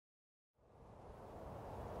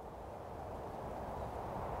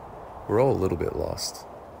We're all a little bit lost.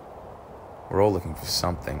 We're all looking for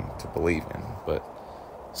something to believe in, but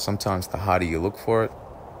sometimes the harder you look for it,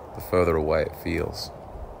 the further away it feels.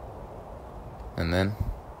 And then,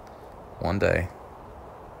 one day,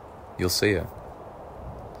 you'll see her.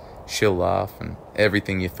 She'll laugh, and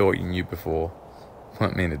everything you thought you knew before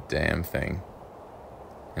won't mean a damn thing.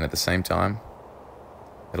 And at the same time,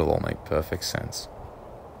 it'll all make perfect sense.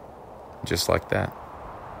 Just like that,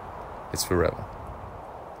 it's forever.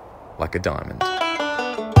 Like a diamond.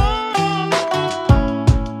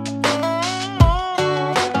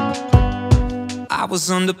 I was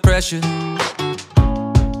under pressure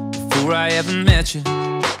before I ever met you,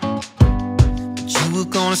 but you were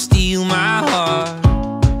gonna steal my heart,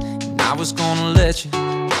 and I was gonna let you.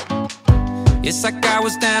 It's like I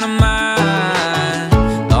was dynamite,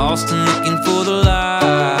 lost and looking for the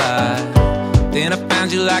light. Then I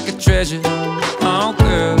found you like a treasure. Oh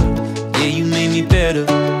girl, yeah, you made me better.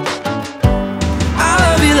 I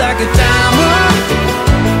love you like a diamond,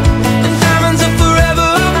 and diamonds are forever.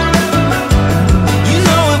 You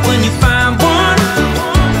know it when you find one,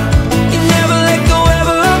 you never let go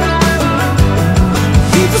ever.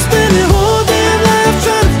 People spend their whole damn life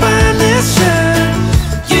trying to find this shine.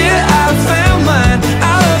 Yeah, I found mine.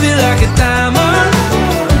 I love you like a diamond,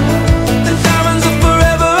 and diamonds are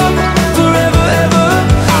forever, forever, ever.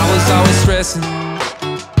 I was always stressing,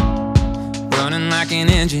 running like an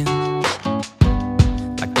engine,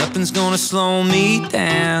 like nothing's gonna slow me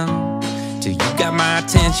down, till you got my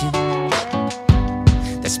attention.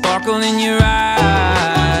 That sparkle in your eyes,